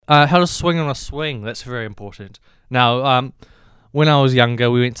how to swing on a swing. That's very important. Now, when I was younger,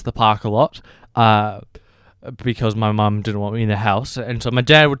 we went to the park a lot because my mum didn't want me in the house, and so my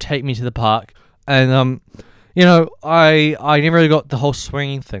dad would take me to the park, and I never really got the whole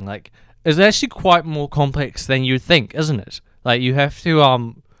swinging thing. Like, it's actually quite more complex than you'd think, isn't it? Like, you have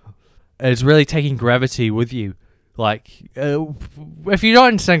to it's really taking gravity with you. Like, if you don't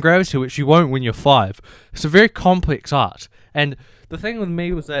understand gravity, which you won't when you're 5, it's a very complex art. And the thing with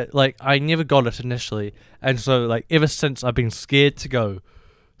me was that, like, I never got it initially, and so, like, ever since I've been scared to go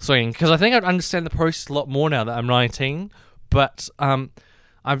swinging, because I think I'd understand the process a lot more now that I'm 19, but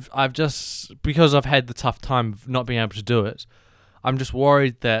I've just, because I've had the tough time of not being able to do it, I'm just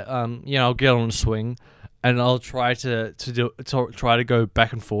worried that I'll get on a swing, and I'll try to go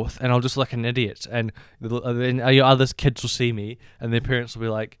back and forth, and I'll just look like an idiot, and then other kids will see me, and their parents will be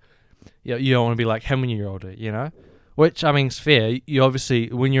like, you don't want to be like him when you're older, Which, I mean, is fair. You obviously,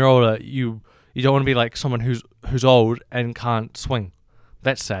 when you're older, you don't want to be like someone who's old and can't swing.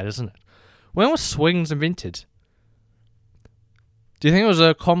 That's sad, isn't it? When was swings invented? Do you think it was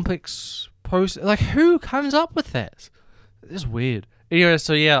a complex process? Like, who comes up with that? It's weird. Anyway,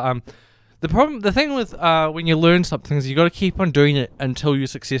 so yeah, the thing with when you learn something is you got to keep on doing it until you're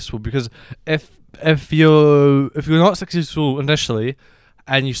successful. Because if you're not successful initially,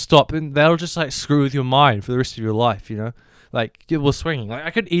 and you stop, and that'll just like screw with your mind for the rest of your life, Like, it was swinging. Like,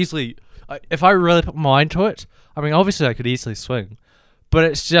 I could easily, if I really put my mind to it, I mean, obviously I could easily swing, but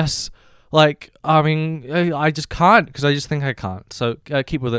it's just like, I mean, I just can't, because I just think I can't. So keep with it.